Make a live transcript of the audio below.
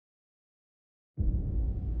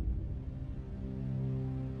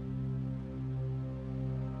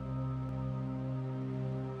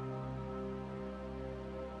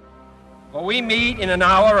For we meet in an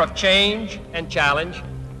hour of change and challenge,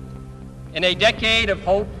 in a decade of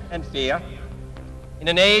hope and fear, in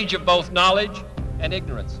an age of both knowledge and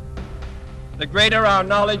ignorance. The greater our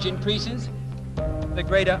knowledge increases, the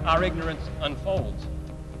greater our ignorance unfolds.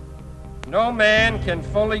 No man can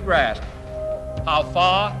fully grasp how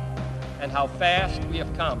far and how fast we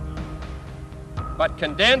have come. But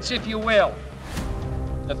condense, if you will,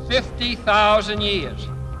 the 50,000 years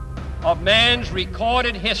of man's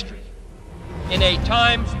recorded history in a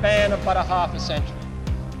time span of but a half a century.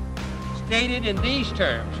 Stated in these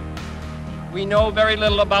terms, we know very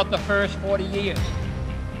little about the first 40 years,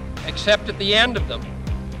 except at the end of them,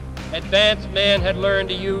 advanced man had learned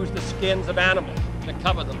to use the skins of animals to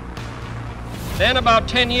cover them. Then about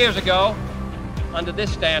 10 years ago, under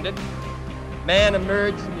this standard, man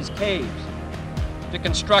emerged from his caves to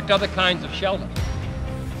construct other kinds of shelter.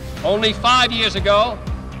 Only 5 years ago,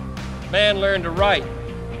 man learned to write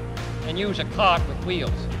and use a cart with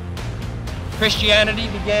wheels. Christianity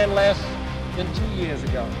began less than 2 years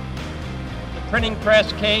ago. The printing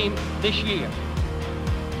press came this year.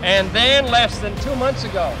 And then less than 2 months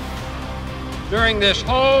ago, during this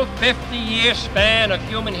whole 50-year span of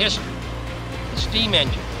human history, the steam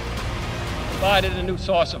engine provided a new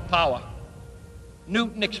source of power.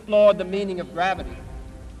 Newton explored the meaning of gravity.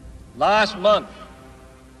 Last month,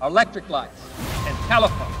 electric lights and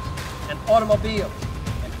telephones and automobiles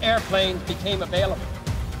and airplanes became available.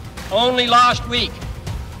 Only last week,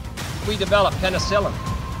 we developed penicillin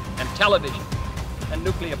and television and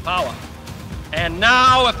nuclear power. And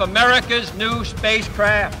now, if America's new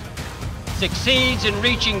spacecraft succeeds in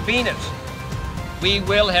reaching Venus, we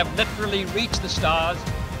will have literally reached the stars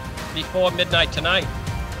before midnight tonight.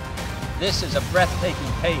 This is a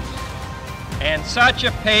breathtaking pace, and such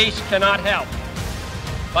a pace cannot help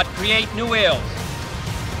but create new ills.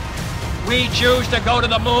 We choose to go to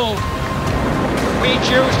the moon. We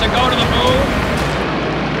choose to go to the moon.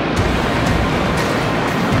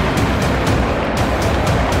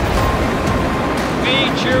 We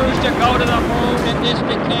choose to go to the moon in this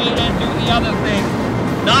decade and do the other thing,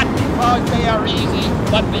 not because they are easy,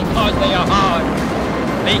 but because they are hard.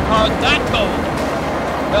 Because that goal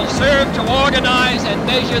will serve to organize and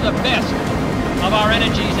measure the best of our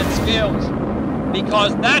energies and skills.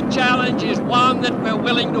 Because that challenge is one that we're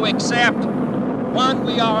willing to accept, one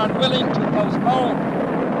we are unwilling to postpone,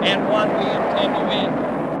 and one we intend to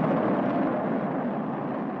win.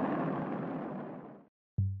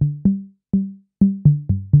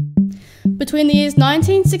 Between the years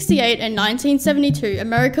 1968 and 1972,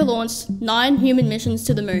 America launched 9 human missions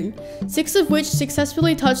to the moon, 6 of which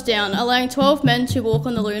successfully touched down, allowing 12 men to walk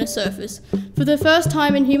on the lunar surface. For the first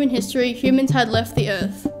time in human history, humans had left the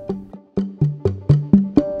Earth.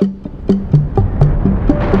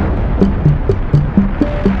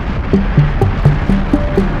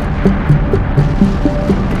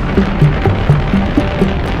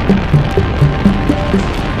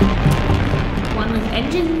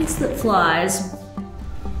 That flies.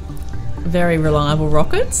 Very reliable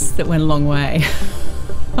rockets that went a long way.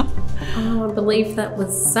 Oh, I believe that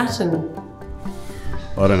was Saturn.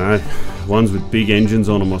 I don't know. Ones with big engines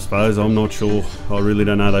on them, I suppose. I'm not sure. I really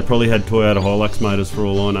don't know. They probably had Toyota Hilux motors for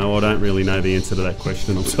all I know. I don't really know the answer to that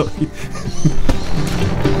question. I'm sorry.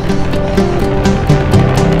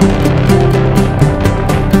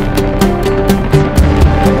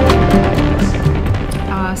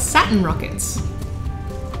 Saturn rockets.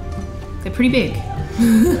 They're pretty big.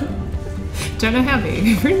 Don't know how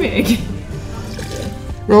big, pretty big.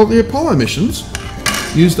 Well, the Apollo missions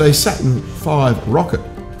used a Saturn V rocket.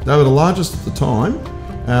 They were the largest at the time,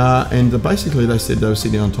 and basically they said they were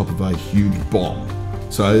sitting on top of a huge bomb.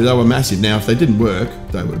 So they were massive. Now, if they didn't work,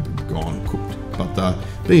 they would have been gone, cooked. But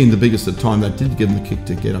being the biggest at the time, they did give them the kick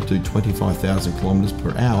to get up to 25,000 kilometres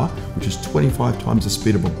per hour, which is 25 times the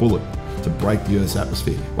speed of a bullet, to break the Earth's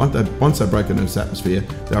atmosphere. Once they broke an Earth's atmosphere,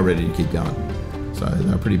 they were ready to keep going. So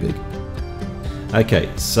they were pretty big. Okay,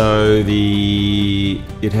 so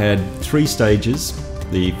it had 3 stages.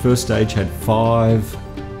 The first stage had 5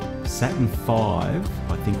 Saturn V,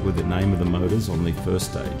 I think were the name of the motors on the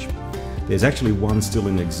first stage. There's actually one still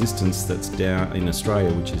in existence that's down in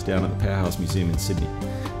Australia, which is down at the Powerhouse Museum in Sydney.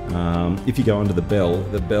 If you go under the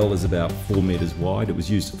bell is about 4 metres wide. It was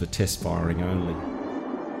used for test firing only.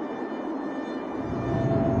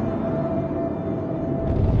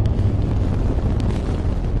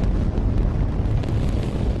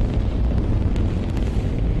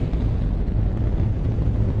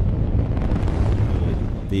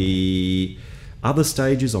 The other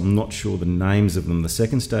stages, I'm not sure the names of them. The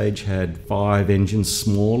second stage had 5 engines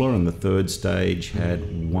smaller, and the third stage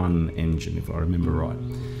had 1 engine, if I remember right.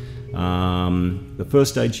 The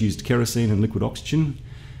first stage used kerosene and liquid oxygen.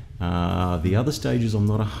 The other stages I'm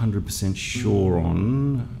not 100% sure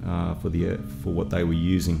on for what they were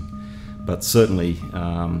using. But certainly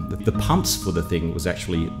the pumps for the thing was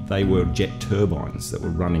actually, they were jet turbines that were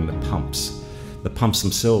running the pumps. The pumps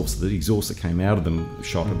themselves, the exhaust that came out of them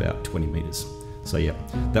shot about 20 metres. So yeah,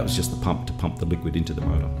 that was just the pump to pump the liquid into the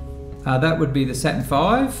motor. That would be the Saturn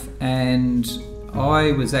V, and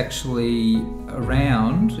I was actually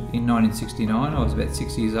around in 1969. I was about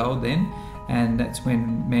 6 years old then, and that's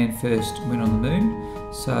when man first went on the moon.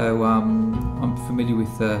 So I'm familiar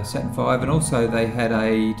with Saturn V, and also they had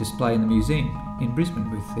a display in the museum in Brisbane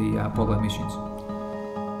with the Apollo missions.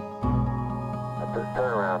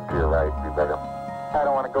 Turn around to your right, be better. I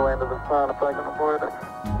don't want to go into the sun if I can avoid it.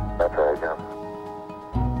 That's right, Jim.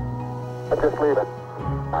 Just leave it.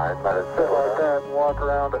 Alright, let it sit like that and walk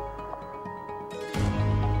around it.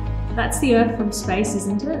 That's the Earth from space,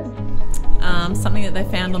 isn't it? Something that they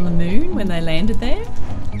found on the moon when they landed there.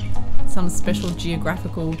 Some special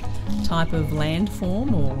geographical type of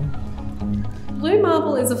landform, or... Blue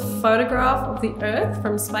marble is a photograph of the Earth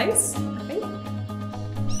from space, I think.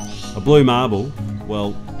 A blue marble,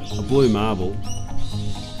 well, a blue marble,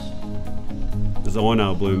 as I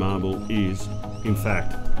know a blue marble is, in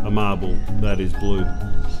fact, a marble that is blue,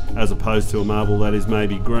 as opposed to a marble that is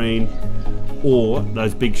maybe green, or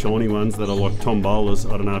those big shiny ones that are like tombolas.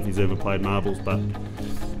 I don't know if he's ever played marbles, but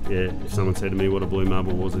yeah, if someone said to me what a blue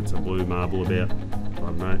marble was, it's a blue marble about, I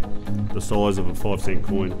don't know, the size of a 5-cent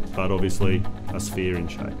coin, but obviously a sphere in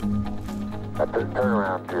shape. Turn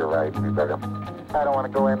around to your right, be better. I don't want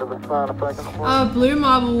to go into the sun if I can avoid it. Blue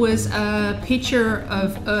marble was a picture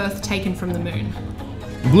of Earth taken from the moon.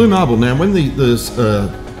 Blue marble. Now, when the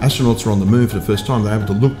astronauts are on the moon for the first time, they're able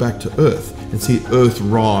to look back to Earth and see Earth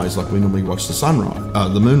rise like we normally watch the sunrise,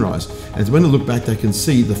 the moon rise. And when they look back, they can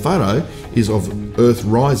see the photo is of Earth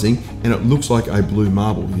rising, and it looks like a blue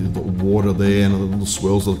marble. You've got water there, and the little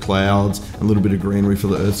swirls of the clouds, and a little bit of greenery for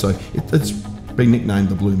the Earth. So it's been nicknamed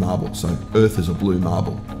the blue marble. So Earth is a blue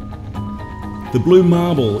marble. The blue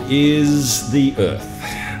marble is the Earth.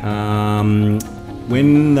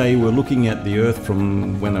 When they were looking at the Earth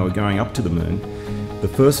from when they were going up to the moon, the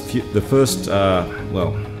first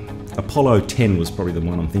Apollo 10 was probably the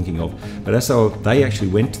one I'm thinking of. But as they actually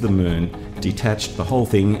went to the moon, detached the whole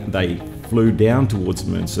thing, they flew down towards the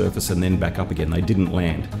moon's surface and then back up again. They didn't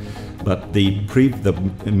land. But the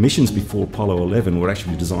missions before Apollo 11 were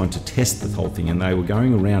actually designed to test the whole thing, and they were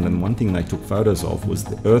going around, and one thing they took photos of was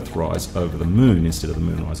the Earth rise over the moon instead of the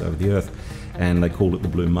moon rise over the Earth, and they called it the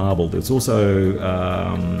blue marble. There's also,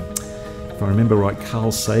 if I remember right,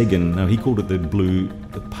 Carl Sagan, no, he called it the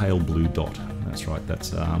pale blue dot. That's right,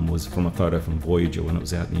 that was from a photo from Voyager when it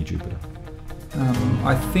was out near Jupiter.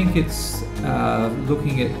 I think it's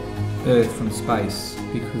looking at Earth from space,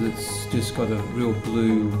 because it's just got a real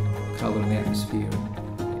blue colour in the atmosphere.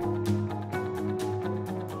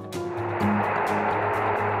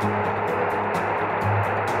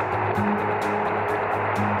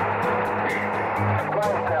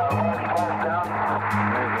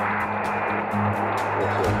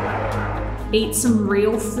 Eat some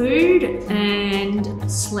real food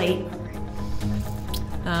and sleep.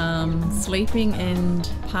 Sleeping and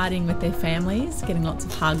partying with their families, getting lots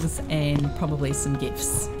of hugs and probably some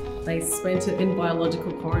gifts. They spent it in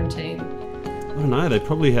biological quarantine. I don't know, they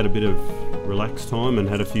probably had a bit of relaxed time and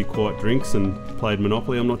had a few quiet drinks and played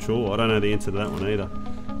Monopoly. I'm not sure. I don't know the answer to that one either.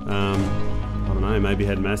 I don't know, maybe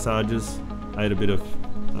had massages, ate a bit of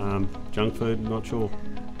junk food, not sure.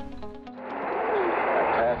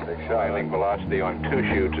 Sailing velocity on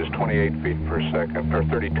 2 chutes is 28 feet per second, or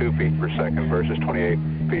 32 feet per second versus 28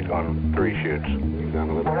 feet on 3 chutes.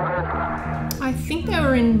 I think they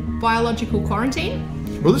were in biological quarantine.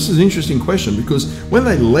 Well, this is an interesting question, because when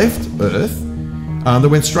they left Earth, they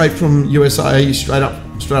went straight from USA straight up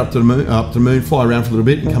to the moon, fly around for a little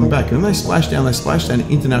bit, and come back. And then they splashed down in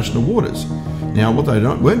international waters. Now, what they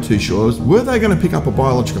weren't too sure is, were they going to pick up a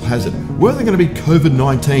biological hazard? Were they going to be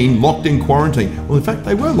COVID-19 locked in quarantine? Well, in fact,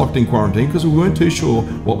 they were locked in quarantine because we weren't too sure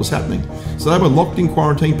what was happening. So they were locked in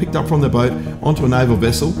quarantine, picked up from their boat onto a naval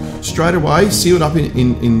vessel, straight away sealed up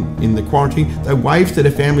in the quarantine. They waved to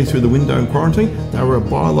their family through the window in quarantine. They were a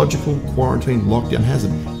biological quarantine lockdown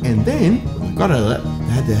hazard. And then, when they got out of that,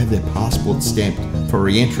 they had to have their passport stamped for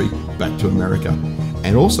re-entry back to America.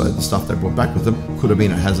 And also, the stuff they brought back with them could have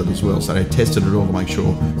been a hazard as well. So they tested it all to make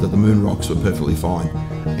sure that the moon rocks were perfectly fine.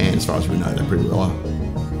 And as far as we know, they pretty well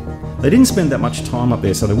are. They didn't spend that much time up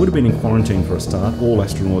there, so they would have been in quarantine for a start. All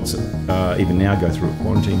astronauts even now go through a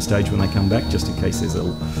quarantine stage when they come back, just in case there's a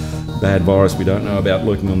bad virus we don't know about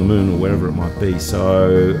lurking on the moon or wherever it might be.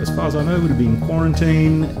 So as far as I know, it would have been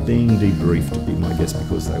quarantine, being debriefed would be my guess,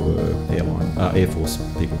 because they were Air Force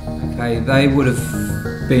people. Okay, they would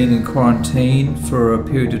have been in quarantine for a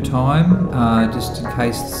period of time, just in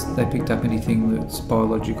case they picked up anything that's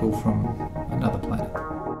biological from another planet.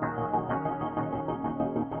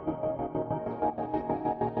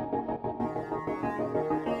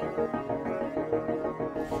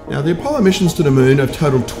 Now, the Apollo missions to the moon have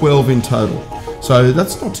totaled 12 in total. So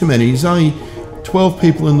that's not too many. There's only 12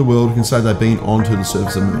 people in the world who can say they've been onto the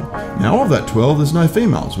surface of the moon. Now, of that 12, there's no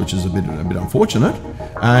females, which is a bit unfortunate.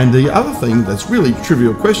 And the other thing that's really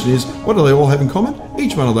trivial question is, what do they all have in common?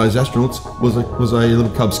 Each one of those astronauts was a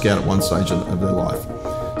little Cub Scout at one stage of their life.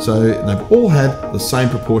 So they've all had the same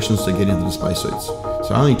proportions to get into the spacesuits. So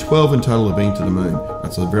only 12 in total have been to the moon.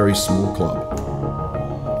 That's a very small club.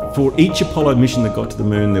 For each Apollo mission that got to the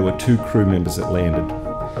moon, there were 2 crew members that landed.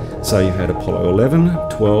 So you had Apollo 11,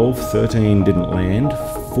 12, 13 didn't land,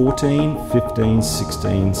 14, 15,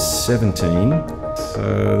 16, 17.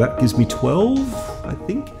 So that gives me 12, I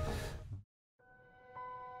think.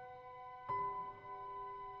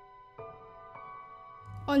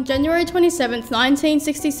 On January 27,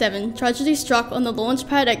 1967, tragedy struck on the launch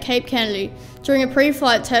pad at Cape Kennedy during a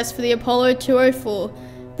pre-flight test for the Apollo 204.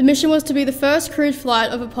 The mission was to be the first crewed flight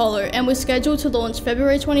of Apollo and was scheduled to launch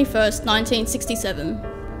February 21, 1967.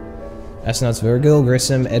 Astronauts Virgil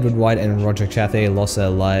Grissom, Edward White and Roger Chaffee lost their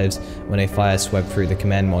lives when a fire swept through the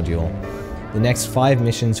command module. The next 5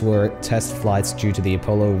 missions were test flights due to the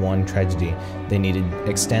Apollo 1 tragedy. They needed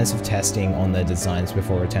extensive testing on their designs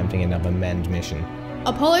before attempting another manned mission.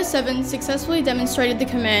 Apollo 7 successfully demonstrated the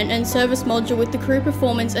command and service module with the crew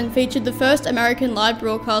performance and featured the first American live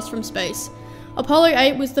broadcast from space. Apollo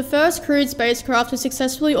 8 was the first crewed spacecraft to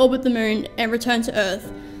successfully orbit the moon and return to Earth.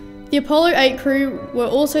 The Apollo 8 crew were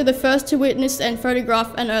also the first to witness and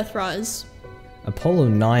photograph an Earthrise. Apollo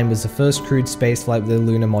 9 was the first crewed spaceflight with the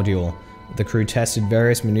lunar module. The crew tested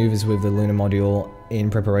various maneuvers with the lunar module in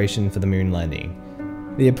preparation for the moon landing.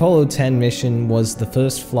 The Apollo 10 mission was the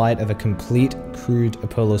first flight of a complete crewed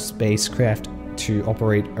Apollo spacecraft to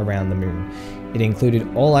operate around the moon. It included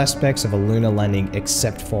all aspects of a lunar landing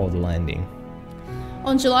except for the landing.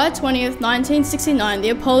 On July 20th, 1969, the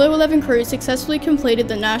Apollo 11 crew successfully completed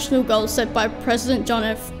the national goal set by President John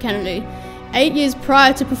F. Kennedy, 8 years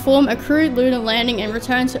prior to perform a crewed lunar landing and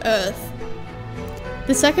return to Earth.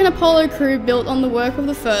 The second Apollo crew built on the work of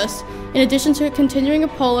the first. In addition to continuing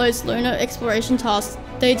Apollo's lunar exploration tasks,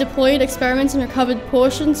 they deployed experiments and recovered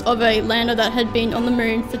portions of a lander that had been on the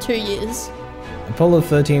moon for 2 years. Apollo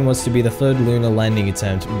 13 was to be the third lunar landing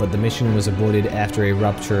attempt, but the mission was aborted after a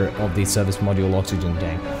rupture of the service module oxygen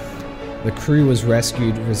tank. The crew was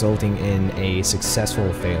rescued, resulting in a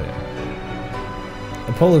successful failure.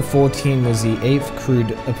 Apollo 14 was the 8th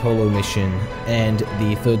crewed Apollo mission and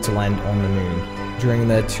the third to land on the moon. During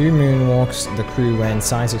the 2 moonwalks, the crew ran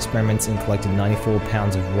science experiments and collected 94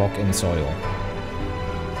 pounds of rock and soil.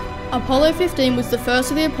 Apollo 15 was the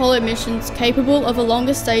first of the Apollo missions capable of a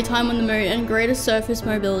longer stay time on the moon and greater surface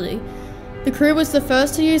mobility. The crew was the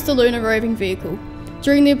first to use the lunar roving vehicle.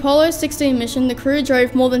 During the Apollo 16 mission, the crew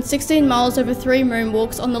drove more than 16 miles over 3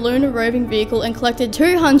 moonwalks on the lunar roving vehicle and collected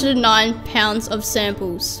 209 pounds of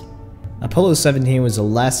samples. Apollo 17 was the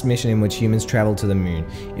last mission in which humans traveled to the moon.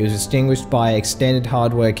 It was distinguished by extended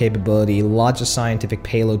hardware capability, larger scientific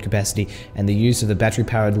payload capacity, and the use of the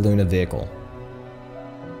battery-powered lunar vehicle.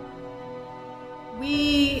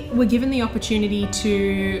 We were given the opportunity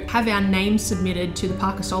to have our name submitted to the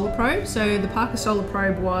Parker Solar Probe. So the Parker Solar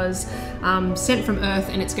Probe was sent from Earth,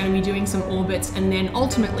 and it's going to be doing some orbits and then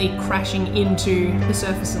ultimately crashing into the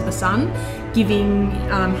surface of the Sun, giving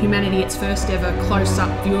humanity its first ever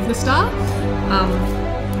close-up view of the star.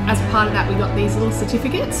 As part of that, we got these little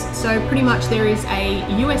certificates. So pretty much there is a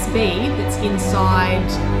USB that's inside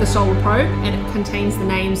the solar probe, and it contains the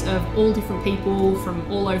names of all different people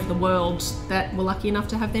from all over the world that were lucky enough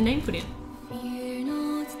to have their name put in. Fear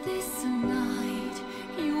not this night,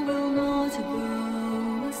 you will not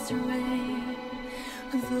go astray.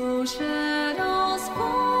 Though shadows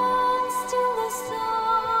fall, still the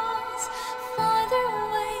stars find their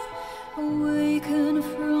way. Awaken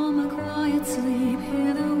from a quiet sleep,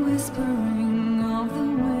 hear the whispering of the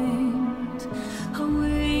wind.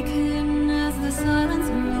 Awaken as the silence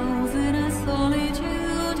grows in a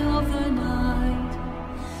solitude of the night.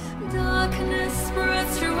 Darkness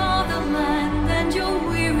spreads throughout the land.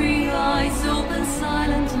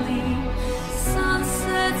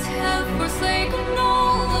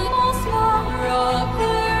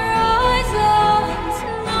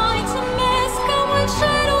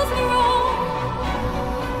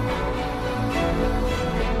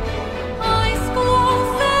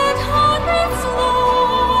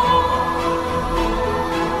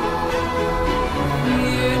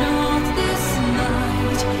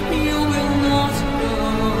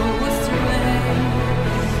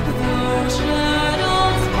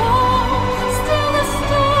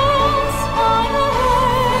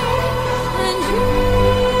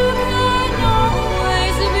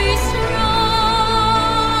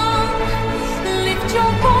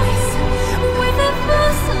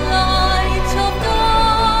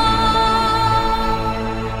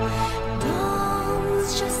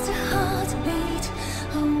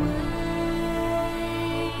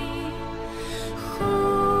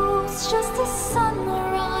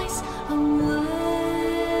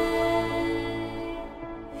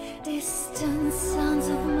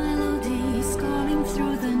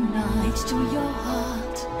 to your heart.